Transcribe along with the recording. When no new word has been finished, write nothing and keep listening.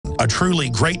a truly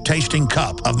great-tasting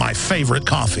cup of my favorite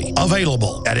coffee.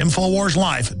 Available at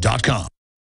InfoWarsLife.com.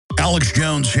 Alex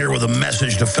Jones here with a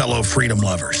message to fellow freedom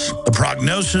lovers. The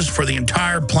prognosis for the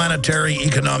entire planetary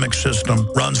economic system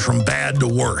runs from bad to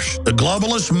worse. The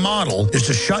globalist model is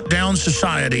to shut down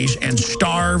societies and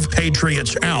starve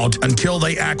patriots out until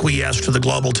they acquiesce to the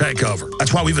global takeover.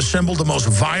 That's why we've assembled the most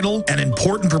vital and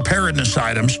important preparedness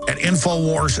items at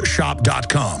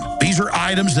InfoWarsShop.com. These are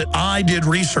items that I did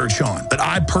research on, that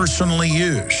I personally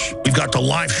use. We've got the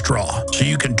Life Straw, so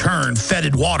you can turn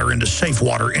fetid water into safe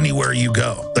water anywhere you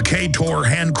go. The K-Tor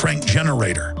hand crank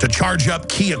generator to charge up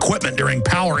key equipment during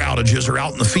power outages or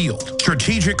out in the field.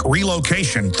 Strategic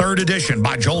Relocation, 3rd edition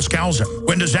by Joel Skousen.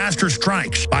 When Disaster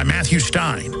Strikes by Matthew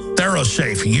Stein.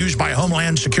 ThyroSafe, used by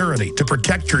Homeland Security to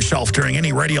protect yourself during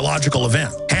any radiological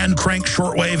event. Hand crank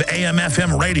shortwave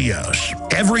AM/FM radios.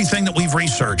 Everything that we've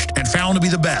researched and found to be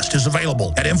the best is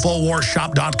available at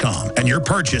InfoWarsShop.com, and your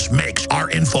purchase makes our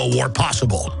InfoWar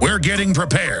possible. We're getting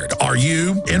prepared. Are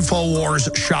you?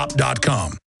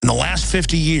 InfoWarsShop.com. In the last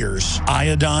 50 years,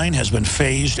 iodine has been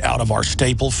phased out of our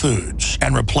staple foods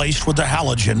and replaced with the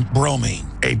halogen bromine,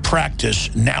 a practice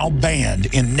now banned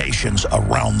in nations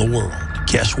around the world.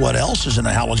 Guess what else is in the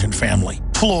halogen family?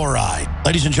 Fluoride.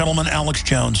 Ladies and gentlemen, Alex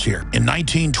Jones here. In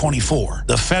 1924,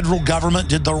 the federal government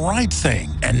did the right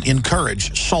thing and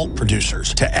encouraged salt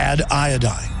producers to add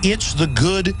iodine. It's the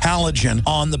good halogen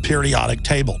on the periodic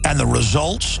table, and the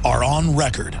results are on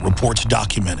record. Reports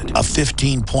documented a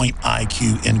 15-point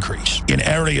IQ increase in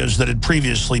areas that had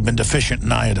previously been deficient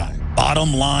in iodine.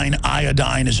 Bottom line,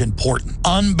 iodine is important.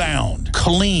 Unbound,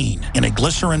 clean, in a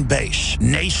glycerin base.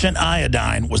 Nascent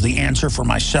iodine was the answer for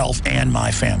myself and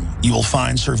my family. You will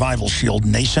find Survival Shield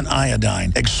Nascent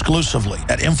Iodine exclusively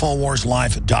at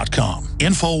InfoWarsLife.com.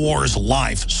 InfoWars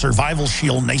Life Survival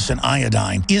Shield Nascent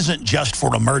Iodine isn't just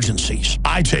for emergencies.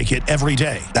 I take it every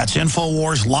day. That's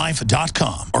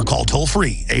InfoWarsLife.com or call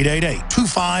toll-free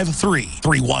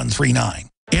 888-253-3139.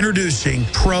 Introducing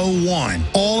Pro One.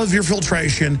 All of your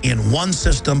filtration in one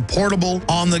system, portable,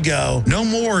 on the go. No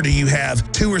more do you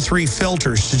have 2 or 3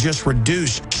 filters to just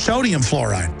reduce sodium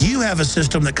fluoride. You have a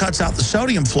system that cuts out the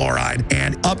sodium fluoride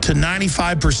and up to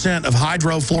 95% of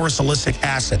hydrofluorosilicic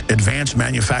acid. Advanced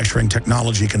manufacturing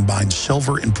technology combines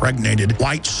silver-impregnated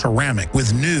white ceramic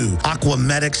with new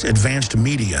Aquamedics advanced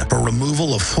media for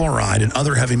removal of fluoride and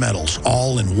other heavy metals,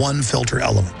 all in one filter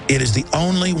element. It is the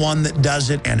only one that does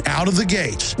it, and out of the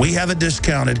gate, we have it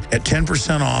discounted at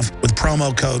 10% off with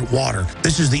promo code WATER.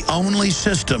 This is the only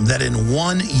system that in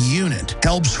one unit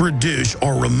helps reduce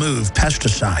or remove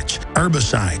pesticides,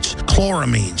 herbicides,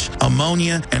 chloramines,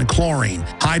 ammonia, and chlorine,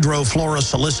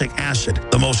 hydrofluorosilicic acid,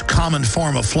 the most common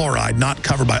form of fluoride not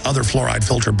covered by other fluoride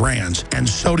filter brands, and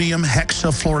sodium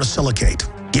hexafluorosilicate.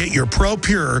 Get your Pro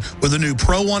Pure with the new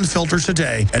Pro One filters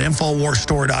today at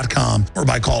InfoWarsStore.com or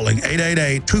by calling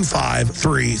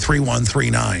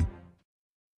 888-253-3139.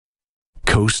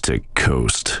 Coast to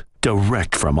coast,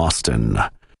 direct from Austin.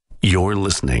 You're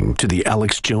listening to the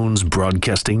Alex Jones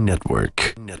Broadcasting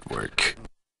Network.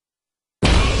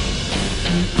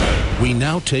 We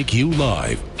now take you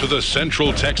live to the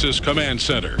Central Texas Command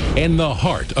Center in the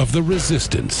heart of the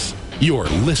resistance. You're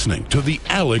listening to the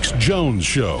Alex Jones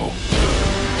Show.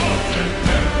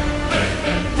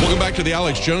 Welcome back to the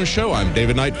Alex Jones Show. I'm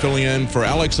David Knight filling in for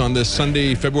Alex on this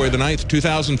Sunday, February the 9th,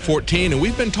 2014. And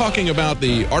we've been talking about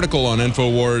the article on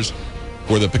Infowars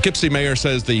where the Poughkeepsie mayor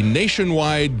says the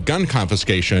nationwide gun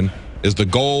confiscation is the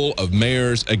goal of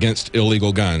mayors against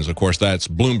illegal guns. Of course, that's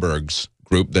Bloomberg's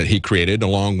group that he created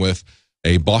along with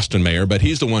a Boston mayor, but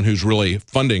he's the one who's really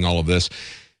funding all of this.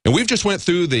 And we've just went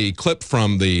through the clip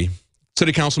from the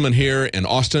city councilman here in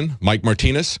Austin, Mike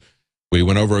Martinez. We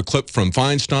went over a clip from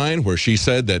Feinstein where she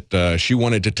said that she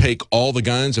wanted to take all the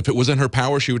guns. If it was in her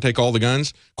power, she would take all the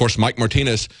guns. Of course, Mike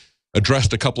Martinez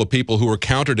addressed a couple of people who were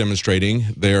counter-demonstrating.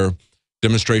 Their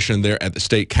demonstration there at the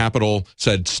state capitol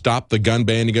said, stop the gun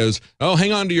ban. He goes, oh,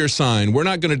 hang on to your sign. We're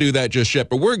not going to do that just yet,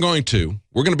 but we're going to.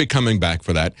 We're going to be coming back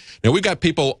for that. Now, we got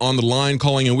people on the line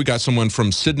calling in. We got someone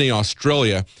from Sydney,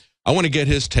 Australia. I want to get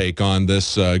his take on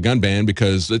this gun ban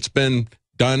because it's been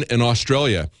done in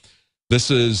Australia. This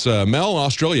is Mel,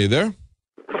 Australia. There?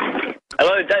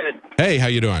 Hello, David. Hey, how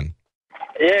you doing?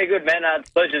 Yeah, good, man. It's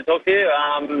a pleasure to talk to you.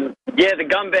 Yeah, the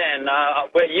gun ban.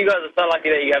 Well, you guys are so lucky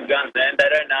that you have guns, man. They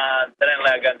don't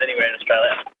allow guns anywhere in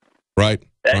Australia. Right.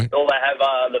 All they have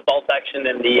the bolt action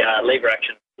and the lever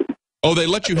action. Oh, they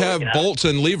let you have bolts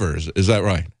and levers. Is that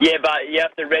right? Yeah, but you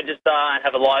have to register and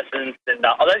have a license, and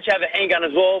I'll let you have a handgun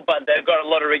as well. But they've got a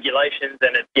lot of regulations,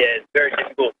 and it's very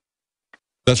difficult.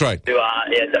 That's right. To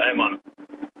own one.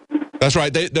 That's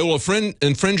right. They will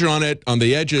infringe on it on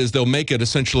the edges. They'll make it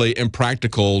essentially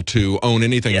impractical to own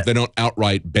anything if they don't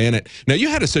outright ban it. Now, you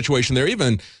had a situation there.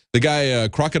 Even the guy,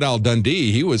 Crocodile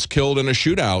Dundee, he was killed in a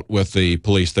shootout with the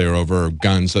police there over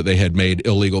guns that they had made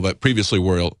illegal that previously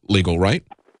were legal, right?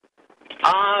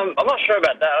 I'm not sure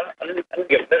about that. I didn't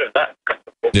get a bit of that.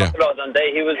 Yeah. Crocodile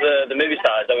Dundee, he was the movie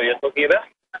star. Is that what you're talking about?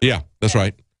 Yeah, that's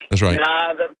right. That's right.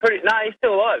 Nah, he's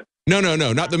still alive. No,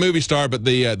 not the movie star, but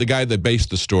the guy that based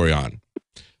the story on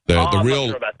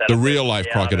the real life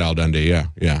Crocodile Dundee. Yeah.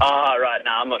 Ah, right.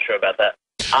 No, I'm not sure about that.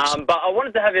 But I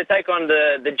wanted to have your take on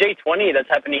the G20 that's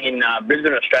happening in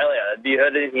Brisbane, Australia. Have you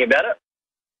heard anything about it?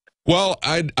 Well,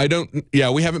 I don't. Yeah,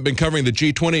 we haven't been covering the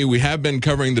G20. We have been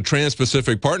covering the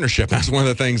Trans-Pacific Partnership. That's one of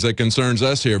the things that concerns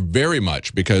us here very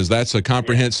much, because that's a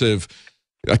comprehensive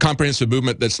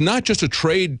movement that's not just a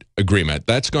trade agreement.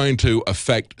 That's going to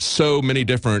affect so many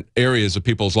different areas of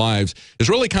people's lives. It's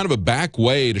really kind of a back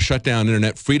way to shut down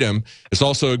internet freedom. It's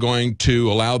also going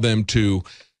to allow them to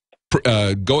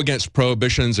go against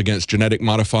prohibitions against genetic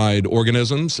modified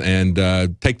organisms and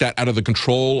take that out of the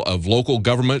control of local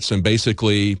governments and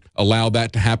basically allow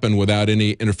that to happen without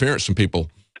any interference from people.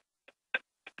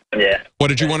 Yeah. What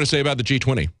did you want to say about the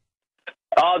G20?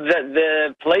 Oh,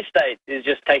 the police state is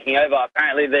just taking over.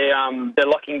 Apparently, they're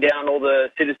locking down all the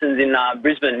citizens in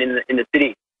Brisbane in the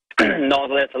city. No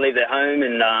one's allowed to leave their home,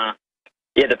 and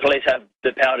the police have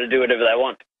the power to do whatever they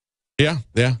want. Yeah,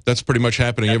 that's pretty much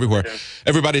happening everywhere.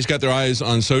 Everybody's got their eyes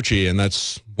on Sochi, and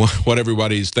that's what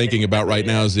everybody's thinking about right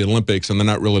now is the Olympics, and they're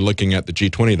not really looking at the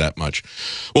G20 that much.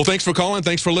 Well, thanks for calling.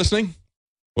 Thanks for listening.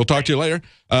 We'll talk to you later.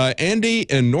 Andy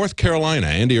in North Carolina.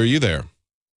 Andy, are you there?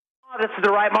 This is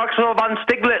the right Marshal von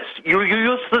Stiglitz. You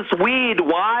useless weed.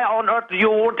 Why on earth do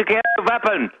you want to carry a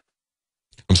weapon?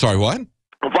 I'm sorry, what?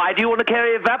 Why do you want to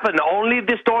carry a weapon? Only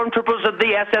the stormtroopers of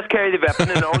the SS carry the weapon,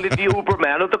 and only the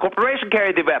Uberman of the corporation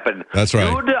carry the weapon. That's right.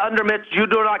 You, the undermits, you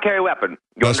do not carry a weapon.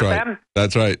 You understand? Right.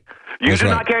 That's right. You do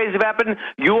not carry the weapon.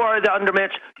 You are the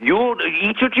undermits. You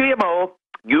eat your GMO.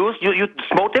 You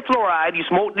smoke the fluoride, you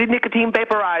smoke the nicotine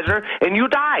vaporizer, and you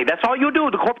die. That's all you do.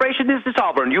 The corporation is the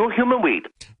sovereign. You're human weed.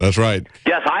 That's right.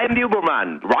 Yes, I am the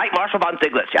Uberman. Right, Marshal von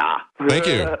Stiglitz, yeah. Thank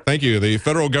you. Thank you. The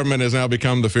federal government has now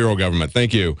become the feral government.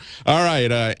 Thank you. All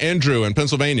right, Andrew in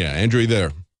Pennsylvania. Andrew,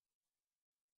 there.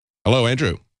 Hello,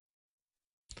 Andrew.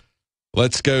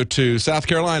 Let's go to South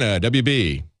Carolina,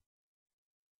 WB.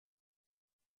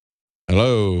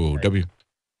 Hello,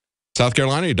 South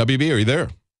Carolina, WB, are you there?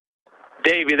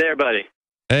 Dave, you there, buddy?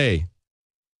 Hey.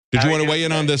 Did you want to weigh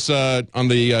in on this, on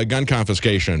the gun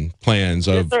confiscation plans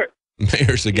of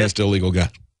mayors against illegal guns?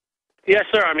 Yes,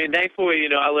 sir. I mean, thankfully,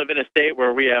 I live in a state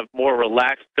where we have more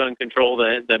relaxed gun control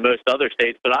than most other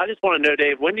states. But I just want to know,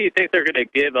 Dave, when do you think they're going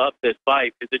to give up this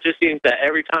fight? Because it just seems that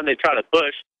every time they try to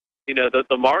push,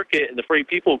 the market and the free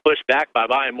people push back by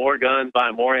buying more guns,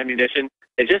 buying more ammunition.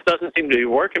 It just doesn't seem to be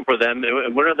working for them.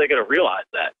 And when are they going to realize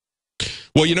that?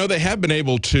 Well, they have been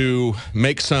able to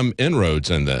make some inroads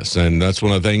in this, and that's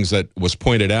one of the things that was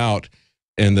pointed out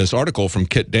in this article from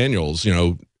Kit Daniels.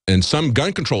 In some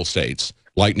gun control states,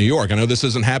 like New York, I know this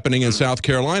isn't happening in South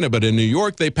Carolina, but in New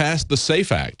York, they passed the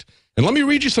SAFE Act. And let me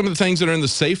read you some of the things that are in the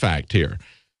SAFE Act here.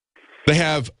 They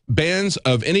have bans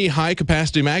of any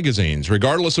high-capacity magazines,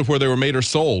 regardless of where they were made or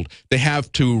sold. They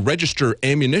have to register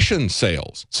ammunition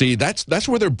sales. See, that's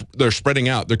where they're spreading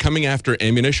out. They're coming after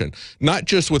ammunition, not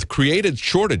just with created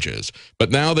shortages, but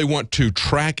now they want to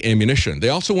track ammunition. They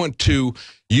also want to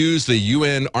use the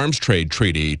UN Arms Trade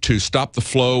Treaty to stop the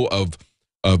flow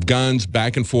of guns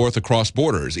back and forth across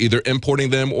borders, either importing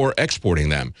them or exporting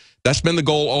them. That's been the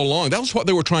goal all along. That was what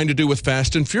they were trying to do with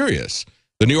Fast and Furious.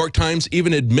 The New York Times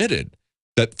even admitted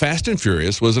that Fast and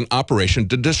Furious was an operation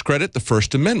to discredit the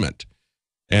First Amendment.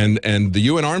 And the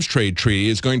UN Arms Trade Treaty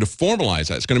is going to formalize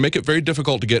that. It's going to make it very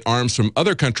difficult to get arms from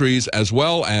other countries, as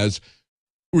well as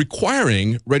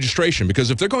requiring registration. Because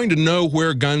if they're going to know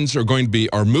where guns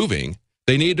are moving,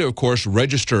 they need to, of course,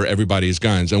 register everybody's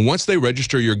guns. And once they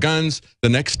register your guns, the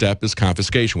next step is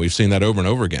confiscation. We've seen that over and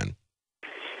over again.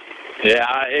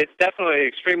 Yeah, it's definitely an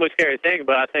extremely scary thing,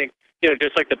 but I think,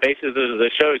 just like the basis of the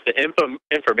show is the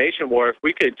information war, if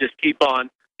we could just keep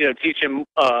on, teaching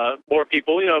more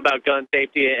people, about gun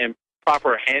safety and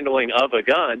proper handling of a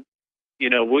gun,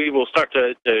 we will start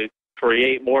to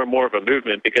create more and more of a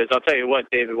movement. Because I'll tell you what,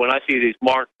 David, when I see these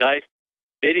Mark Dice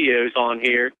videos on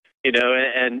here,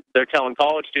 and they're telling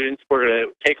college students we're going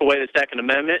to take away the Second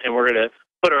Amendment and we're going to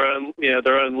put our own,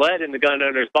 their own lead in the gun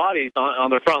owners' bodies on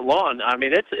their front lawn. I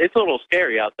mean, it's a little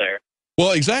scary out there.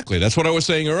 Well, exactly. That's what I was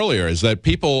saying earlier, is that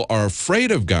people are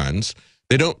afraid of guns.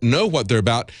 They don't know what they're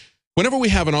about. Whenever we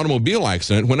have an automobile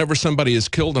accident, whenever somebody is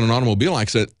killed in an automobile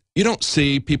accident, You don't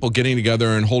see people getting together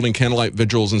and holding candlelight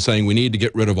vigils and saying we need to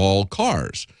get rid of all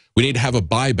cars. We need to have a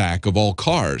buyback of all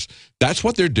cars. That's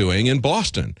what they're doing in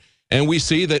Boston. And we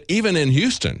see that even in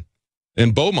Houston,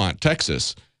 in Beaumont,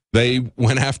 Texas,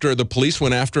 the police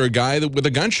went after a guy with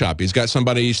a gun shop. He's got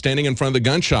somebody standing in front of the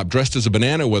gun shop dressed as a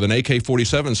banana with an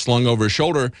AK-47 slung over his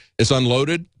shoulder. It's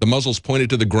unloaded. The muzzle's pointed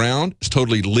to the ground. It's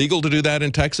totally legal to do that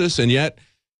in Texas, and yet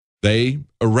they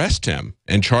arrest him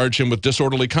and charge him with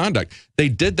disorderly conduct. They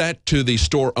did that to the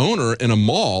store owner in a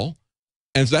mall,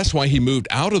 and that's why he moved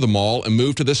out of the mall and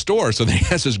moved to this store. So he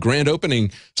has his grand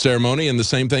opening ceremony, and the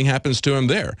same thing happens to him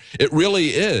there. It really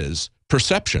is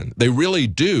perception. They really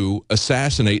do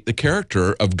assassinate the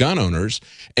character of gun owners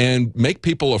and make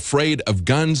people afraid of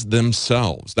guns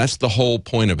themselves. That's the whole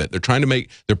point of it.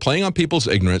 They're playing on people's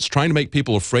ignorance, trying to make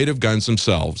people afraid of guns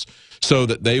themselves so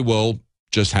that they will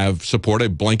just support a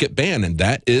blanket ban, and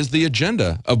that is the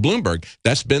agenda of Bloomberg.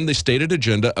 That's been the stated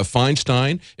agenda of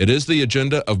Feinstein. It is the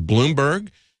agenda of Bloomberg.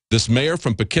 This mayor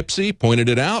from Poughkeepsie pointed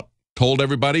it out, told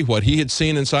everybody what he had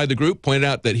seen inside the group, pointed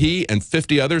out that he and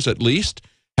 50 others at least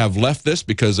have left this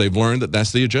because they've learned that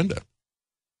that's the agenda.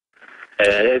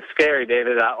 It's scary,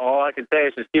 David. All I can say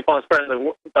is just keep on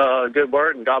spreading the good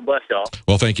word, and God bless y'all.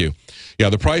 Well, thank you. Yeah,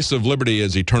 the price of liberty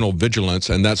is eternal vigilance,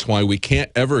 and that's why we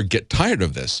can't ever get tired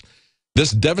of this.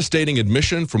 This devastating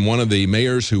admission from one of the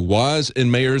mayors who was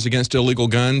in Mayors Against Illegal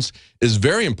Guns is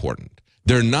very important.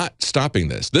 They're not stopping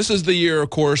this. This is the year, of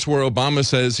course, where Obama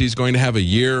says he's going to have a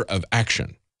year of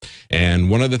action. And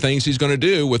one of the things he's going to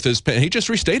do with his pen, he just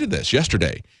restated this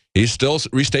yesterday. He's still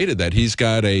restated that he's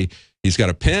got a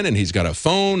pen and he's got a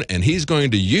phone, and he's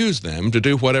going to use them to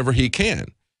do whatever he can.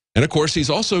 And, of course, he's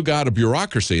also got a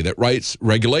bureaucracy that writes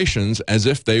regulations as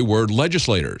if they were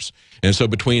legislators. And so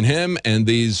between him and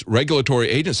these regulatory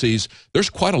agencies, there's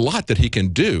quite a lot that he can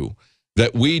do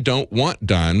that we don't want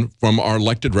done from our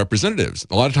elected representatives.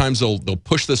 A lot of times they'll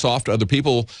push this off to other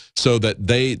people so that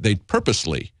they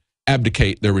purposely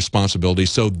abdicate their responsibility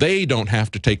so they don't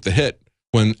have to take the hit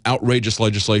when outrageous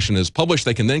legislation is published.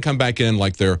 They can then come back in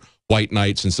like they're white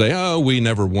knights and say, oh, we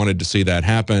never wanted to see that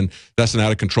happen. That's an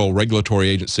out-of-control regulatory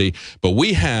agency. But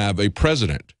we have a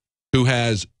president who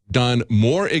has done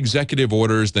more executive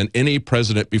orders than any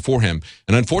president before him.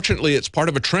 And unfortunately, it's part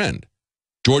of a trend.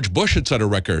 George Bush had set a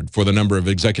record for the number of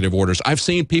executive orders. I've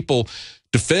seen people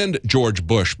defend George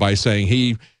Bush by saying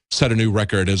he set a new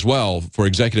record as well for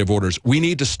executive orders. We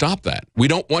need to stop that. We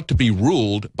don't want to be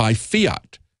ruled by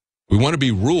fiat. We want to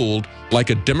be ruled like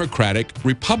a democratic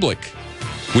republic.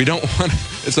 We don't want,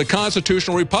 it's a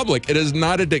constitutional republic. It is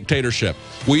not a dictatorship.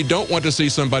 We don't want to see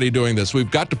somebody doing this. We've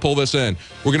got to pull this in.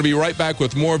 We're going to be right back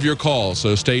with more of your calls,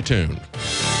 so stay tuned.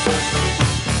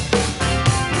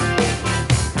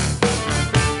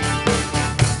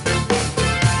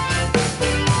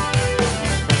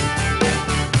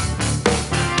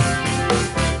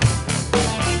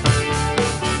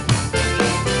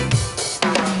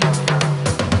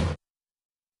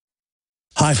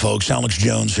 Hi, folks. Alex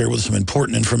Jones here with some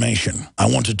important information. I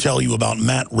want to tell you about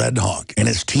Matt Redhawk and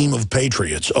his team of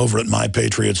patriots over at My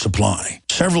Patriot Supply.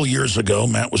 Several years ago,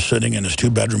 Matt was sitting in his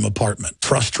two-bedroom apartment,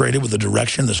 frustrated with the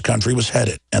direction this country was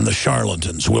headed and the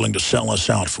charlatans willing to sell us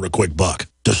out for a quick buck.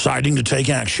 Deciding to take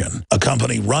action, a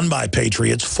company run by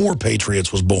patriots for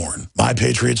patriots was born. My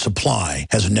Patriot Supply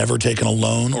has never taken a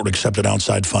loan or accepted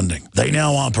outside funding. They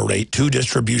now operate 2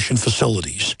 distribution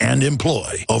facilities and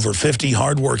employ over 50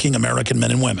 hardworking American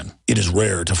men and women. It is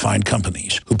rare to find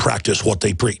companies who practice what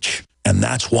they preach. And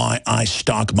that's why I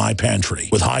stock my pantry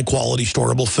with high-quality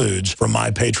storable foods from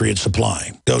My Patriot Supply.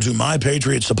 Go to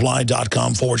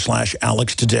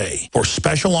mypatriotsupply.com/Alex today for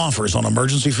special offers on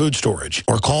emergency food storage,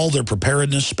 or call their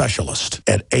preparedness specialist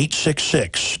at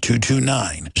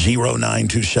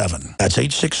 866-229-0927. That's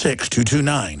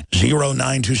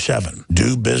 866-229-0927.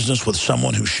 Do business with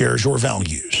someone who shares your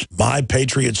values.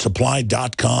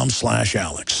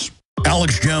 mypatriotsupply.com/Alex.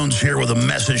 Alex Jones here with a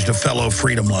message to fellow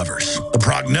freedom lovers. The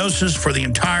prognosis for the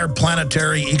entire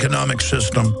planetary economic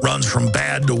system runs from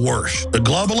bad to worse. The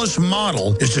globalist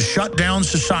model is to shut down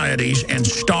societies and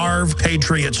starve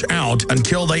patriots out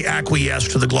until they acquiesce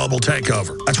to the global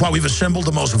takeover. That's why we've assembled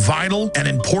the most vital and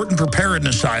important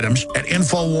preparedness items at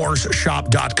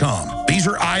InfoWarsShop.com. These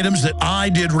are items that I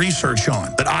did research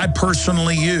on, that I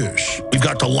personally use. We've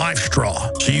got the life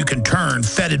straw, so you can turn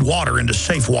fetid water into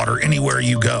safe water anywhere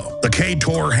you go. The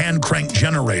K-Tor hand crank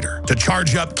generator to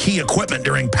charge up key equipment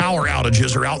during power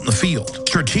outages or out in the field.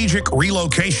 Strategic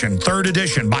Relocation, 3rd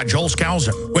edition by Joel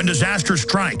Skousen. When Disaster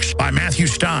Strikes by Matthew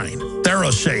Stein.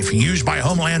 ThyroSafe, used by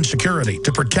Homeland Security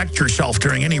to protect yourself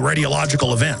during any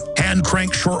radiological event. Hand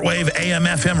crank shortwave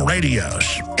AM/FM radios.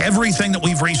 Everything that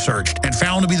we've researched and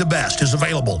found to be the best is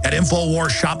available at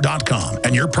InfoWarsShop.com,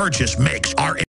 and your purchase makes our